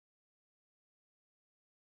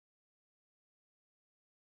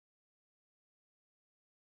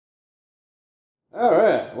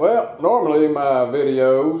Alright, well, normally my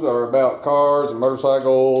videos are about cars and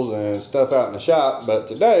motorcycles and stuff out in the shop, but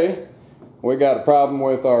today we got a problem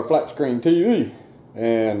with our flat screen TV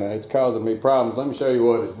and it's causing me problems. Let me show you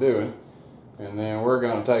what it's doing and then we're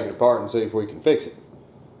going to take it apart and see if we can fix it.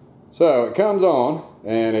 So it comes on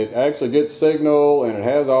and it actually gets signal and it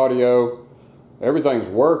has audio. Everything's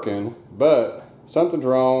working, but something's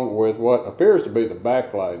wrong with what appears to be the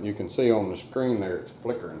backlight. You can see on the screen there it's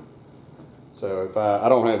flickering. So if I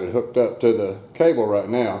don't have it hooked up to the cable right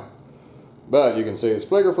now, but you can see it's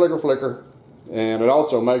flicker, flicker, flicker, and it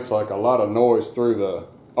also makes like a lot of noise through the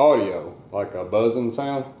audio, like a buzzing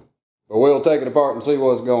sound. But we'll take it apart and see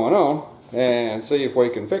what's going on and see if we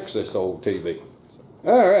can fix this old TV.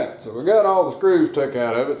 Alright, so we got all the screws took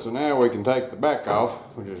out of it, so now we can take the back off.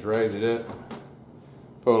 We'll just raise it up,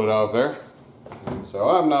 pull it off there. And so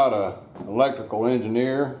I'm not a electrical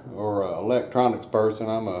engineer or an electronics person,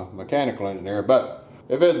 I'm a mechanical engineer, but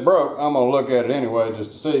if it's broke I'm going to look at it anyway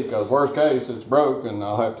just to see, because worst case it's broke and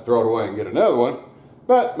I'll have to throw it away and get another one.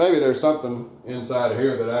 But maybe there's something inside of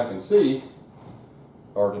here that I can see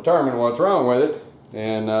or determine what's wrong with it,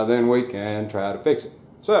 and then we can try to fix it.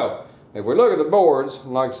 So if we look at the boards,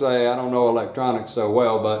 like I say, I don't know electronics so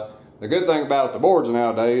well, but the good thing about the boards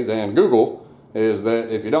nowadays and Google is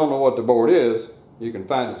that if you don't know what the board is, you can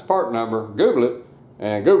find its part number, Google it,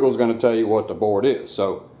 and Google's going to tell you what the board is.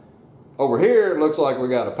 So over here it looks like we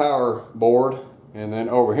got a power board, and then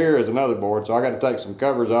over here is another board, so I got to take some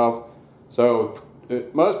covers off. So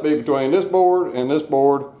it must be between this board and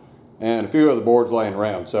a few other boards laying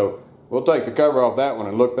around. So we'll take the cover off that one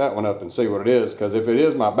and look that one up and see what it is, because if it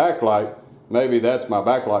is my backlight, maybe that's my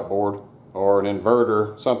backlight board or an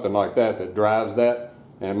inverter, something like that that drives that,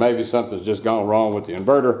 and maybe something's just gone wrong with the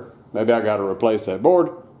inverter. Maybe I got to replace that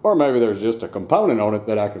board, or maybe there's just a component on it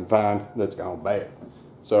that I can find that's gone bad.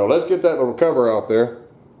 So let's get that little cover off there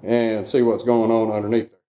and see what's going on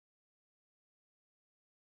underneath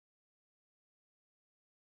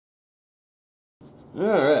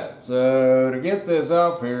there. Alright, so to get this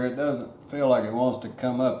off here, it doesn't feel like it wants to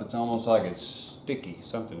come up. It's almost like it's sticky,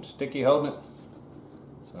 something sticky holding it.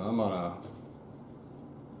 So I'm going to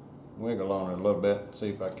wiggle on it a little bit and see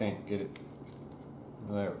if I can't get it.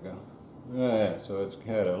 There we go. Yeah, so it's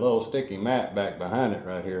got a little sticky mat back behind it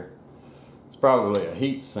right here. It's probably a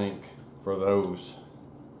heat sink for those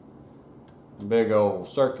big old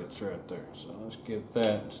circuits right there. So let's get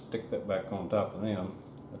that and stick that back on top of them.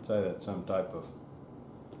 I'd say that's some type of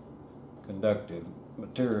conductive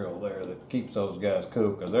material there that keeps those guys cool,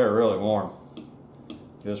 because they're really warm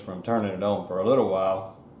just from turning it on for a little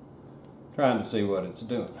while, trying to see what it's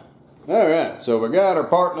doing. Alright, so we got our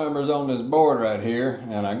part numbers on this board right here,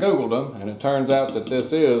 and I googled them, and it turns out that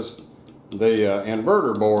this is the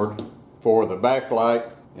inverter board for the backlight,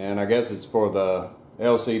 and I guess it's for the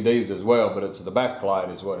LCDs as well, but it's the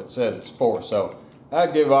backlight is what it says it's for. So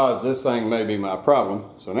I'd give odds this thing may be my problem.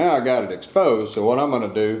 So now I got it exposed, so what I'm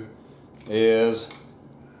going to do is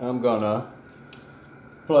I'm going to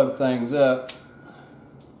plug things up,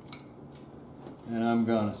 and I'm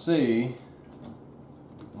going to see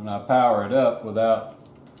when I power it up without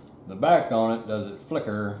the back on it, does it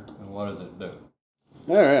flicker and what does it do?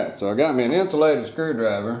 Alright, so I got me an insulated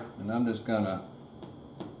screwdriver, and I'm just going to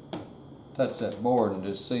touch that board and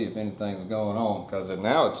just see if anything's going on, because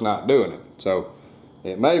now it's not doing it. So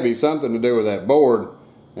it may be something to do with that board,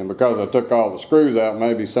 and because I took all the screws out,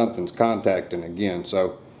 maybe something's contacting again.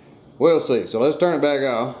 So we'll see. So let's turn it back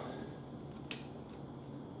off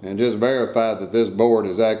and just verify that this board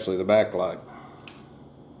is actually the backlight.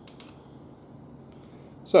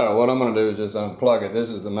 So what I'm going to do is just unplug it. This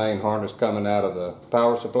is the main harness coming out of the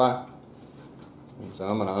power supply. And so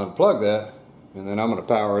I'm going to unplug that, and then I'm going to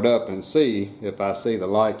power it up and see if I see the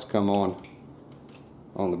lights come on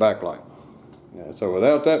the backlight. Yeah, so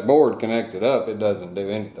without that board connected up, it doesn't do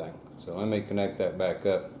anything. So let me connect that back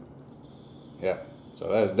up. Yeah, so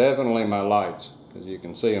that's definitely my lights, because you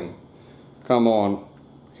can see them come on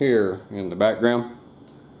here in the background.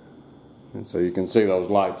 And so you can see those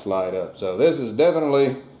lights light up. So this is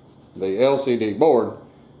definitely the LCD board,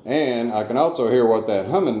 and I can also hear what that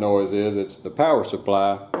humming noise is. It's the power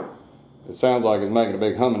supply. It sounds like it's making a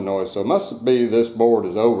big humming noise, so it must be this board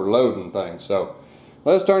is overloading things. So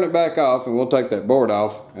let's turn it back off, and we'll take that board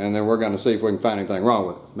off, and then we're going to see if we can find anything wrong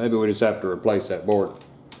with it. Maybe we just have to replace that board.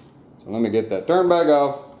 So let me get that turned back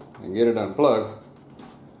off and get it unplugged,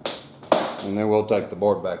 and then we'll take the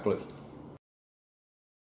board back loose.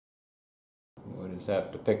 Just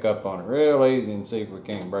have to pick up on it real easy and see if we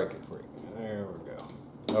can't break it free. There we go.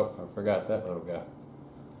 Oh, I forgot that little guy.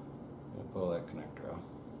 Pull that connector off.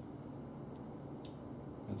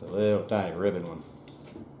 It's a little tiny ribbon one.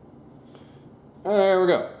 There we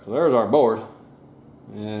go. So there's our board.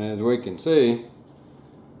 And as we can see,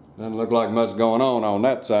 doesn't look like much going on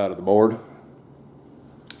that side of the board.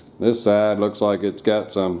 This side looks like it's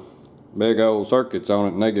got some big old circuits on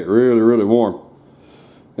it and they get really, really warm.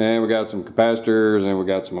 And we got some capacitors and we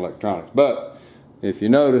got some electronics. But if you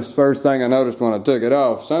notice, first thing I noticed when I took it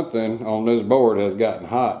off, something on this board has gotten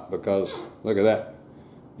hot because look at that.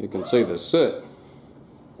 You can see the soot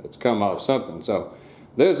that's come off something. So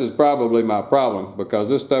this is probably my problem because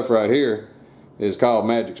this stuff right here is called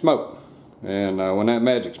magic smoke. And when that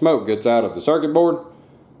magic smoke gets out of the circuit board,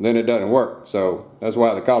 then it doesn't work. So that's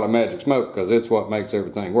why they call it magic smoke, because it's what makes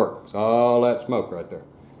everything work. It's all that smoke right there.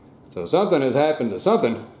 So something has happened to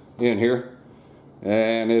something in here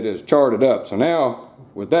and it is charted up. So now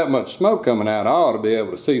with that much smoke coming out, I ought to be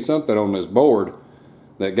able to see something on this board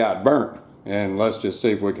that got burnt. And let's just see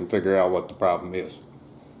if we can figure out what the problem is.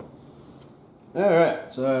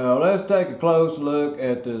 Alright, so let's take a close look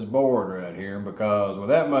at this board right here, because with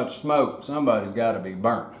that much smoke, somebody's got to be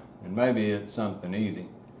burnt. And maybe it's something easy.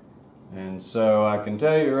 And so I can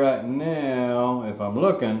tell you right now, if I'm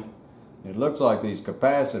looking, it looks like these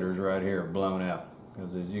capacitors right here are blown out.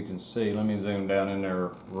 Because as you can see, let me zoom down in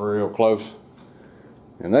there real close.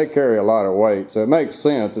 And they carry a lot of weight, so it makes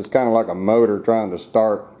sense. It's kind of like a motor trying to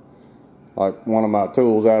start like one of my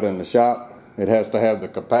tools out in the shop. It has to have the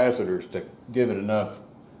capacitors to give it enough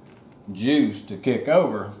juice to kick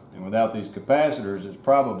over, and without these capacitors it's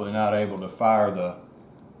probably not able to fire the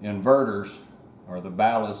inverters or the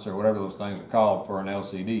ballasts or whatever those things are called for an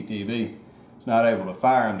LCD TV. It's not able to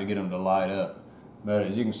fire them to get them to light up. But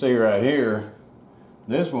as you can see right here,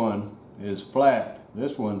 this one is flat,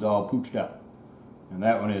 this one's all pooched out, and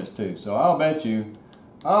that one is too. So I'll bet you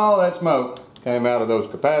all that smoke came out of those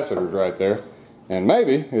capacitors right there. And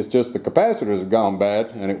maybe it's just the capacitors have gone bad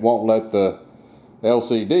and it won't let the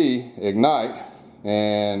LCD ignite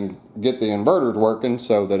and get the inverters working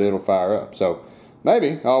so that it'll fire up. So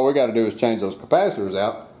maybe all we got to do is change those capacitors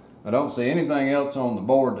out. I don't see anything else on the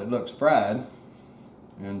board that looks fried.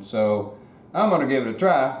 And so I'm going to give it a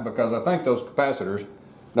try because I think those capacitors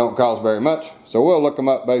don't cost very much. So we'll look them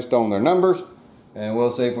up based on their numbers and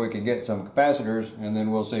we'll see if we can get some capacitors, and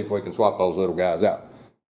then we'll see if we can swap those little guys out.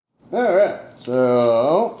 Alright,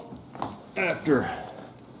 so after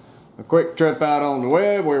a quick trip out on the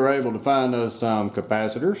web, we were able to find us some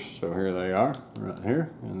capacitors. So here they are, right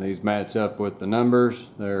here. And these match up with the numbers.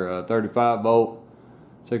 They're 35 volt,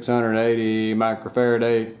 680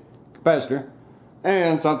 microfarad capacitor.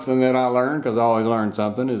 And something that I learned, because I always learn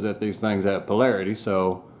something, is that these things have polarity.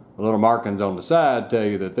 So the little markings on the side tell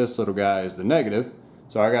you that this little guy is the negative.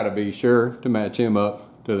 So I got to be sure to match him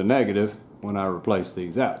up to the negative when I replace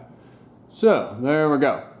these out. So there we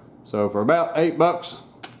go. So for about $8,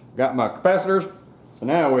 got my capacitors. So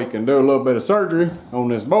now we can do a little bit of surgery on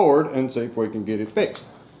this board and see if we can get it fixed.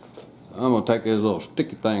 So I'm going to take this little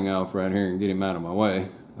sticky thing off right here and get him out of my way.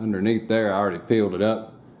 Underneath there I already peeled it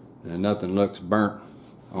up and nothing looks burnt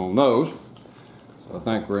on those. So I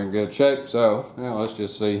think we're in good shape. So now let's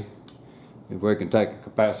just see if we can take a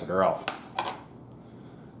capacitor off.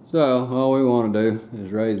 So all we want to do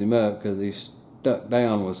is raise him up because he's stuck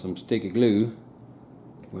down with some sticky glue,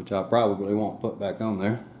 which I probably won't put back on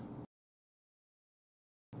there.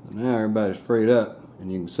 So now everybody's freed up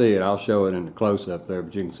and you can see it. I'll show it in the close-up there,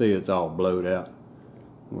 but you can see it's all blowed out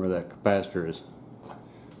where that capacitor has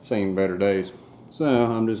seen better days. So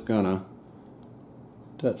I'm just gonna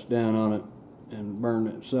touch down on it and burn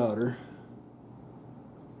that solder.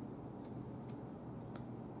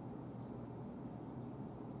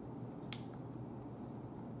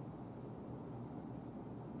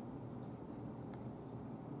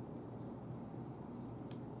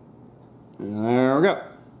 And there we go.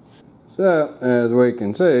 So as we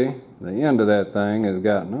can see, the end of that thing has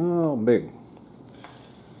gotten all big.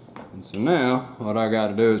 And so now what I got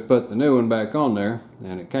to do is put the new one back on there,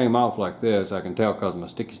 and it came off like this. I can tell because my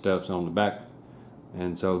sticky stuff's on the back.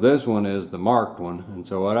 And so this one is the marked one. And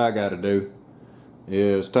so what I got to do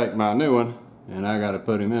is take my new one and I got to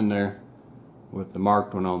put him in there with the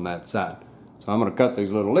marked one on that side. So I'm going to cut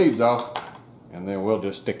these little leads off and then we'll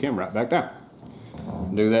just stick him right back down.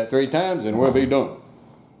 Do that 3 times and we'll be done.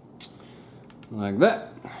 Like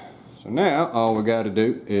that. So now all we got to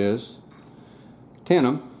do is tin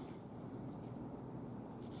them.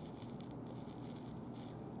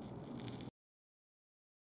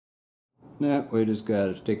 Now we just got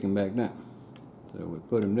to stick him back down. So we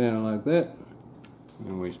put him down like that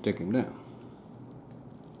and we stick him down.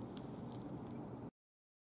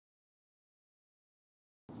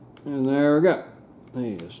 And there we go.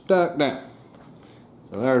 He is stuck down.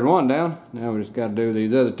 So there's one down. Now we just got to do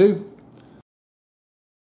these other two.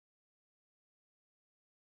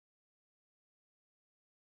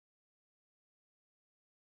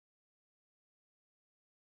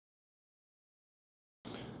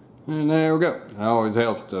 And there we go. It always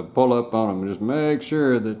helps to pull up on them and just make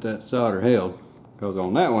sure that that solder held, because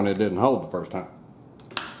on that one it didn't hold the first time.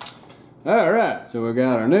 Alright, so we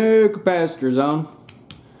got our new capacitors on,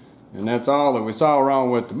 and that's all that we saw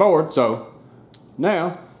wrong with the board. So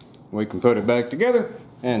now we can put it back together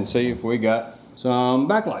and see if we got some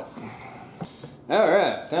backlight.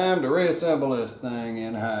 Alright, time to reassemble this thing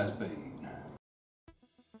in high speed.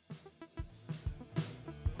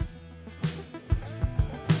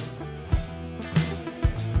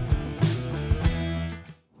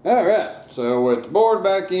 Alright, so with the board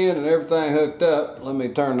back in and everything hooked up, let me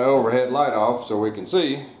turn the overhead light off so we can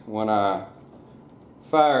see when I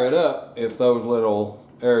fire it up, if those little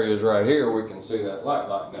areas right here, we can see that light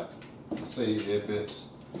lighting up. See if it's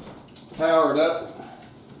powered up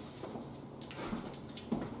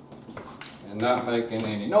and not making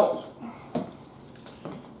any noise. So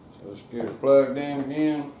let's get it plugged in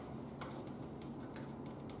again.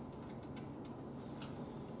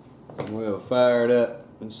 And we'll fire it up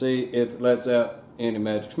and see if it lets out any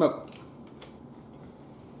magic smoke.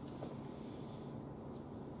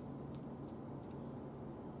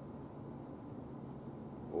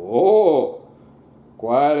 Oh,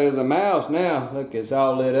 quiet as a mouse now. Look, it's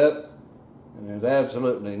all lit up and there's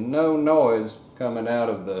absolutely no noise coming out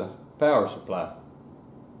of the power supply.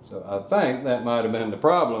 So I think that might have been the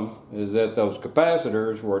problem, is that those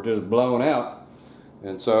capacitors were just blown out,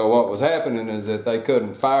 and so what was happening is that they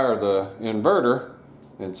couldn't fire the inverter,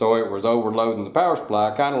 and so it was overloading the power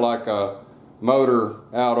supply, kind of like a motor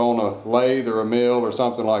out on a lathe or a mill or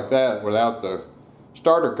something like that. Without the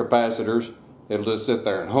starter capacitors, it'll just sit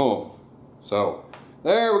there and hum. So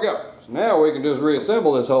there we go. So now we can just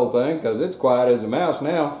reassemble this whole thing, because it's quiet as a mouse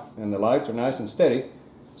now and the lights are nice and steady.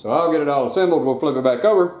 So I'll get it all assembled, we'll flip it back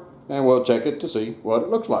over and we'll check it to see what it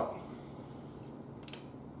looks like.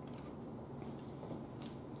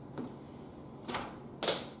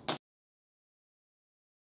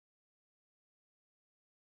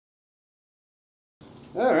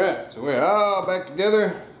 Alright, so we're all back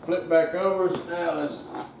together, flip back over. So now let's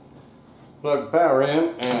plug the power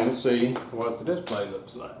in and see what the display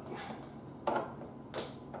looks like.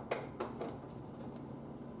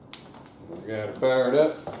 We got it powered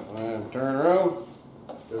up and turn her on.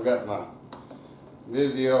 Still got my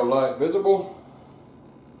Vizio light visible.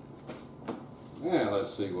 Now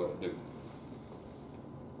let's see what it do.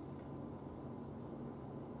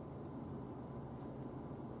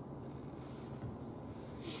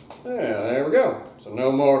 Yeah, there we go. So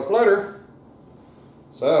no more flutter.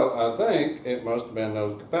 So I think it must have been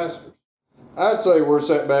those capacitors. I'd say we're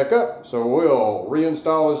set back up, so we'll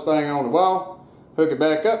reinstall this thing on the wall, hook it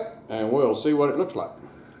back up, and we'll see what it looks like.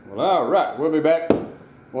 Well, alright, we'll be back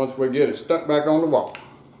once we get it stuck back on the wall.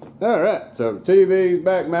 Alright, so the TV's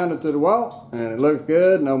back mounted to the wall, and it looks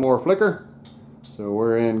good, no more flicker. So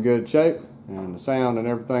we're in good shape, and the sound and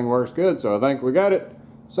everything works good, so I think we got it.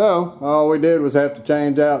 So all we did was have to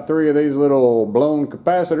change out 3 of these little blown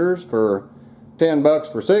capacitors for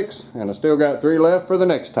 $10 for 6, and I still got 3 left for the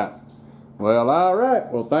next time. Well, alright,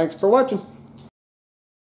 well, thanks for watching.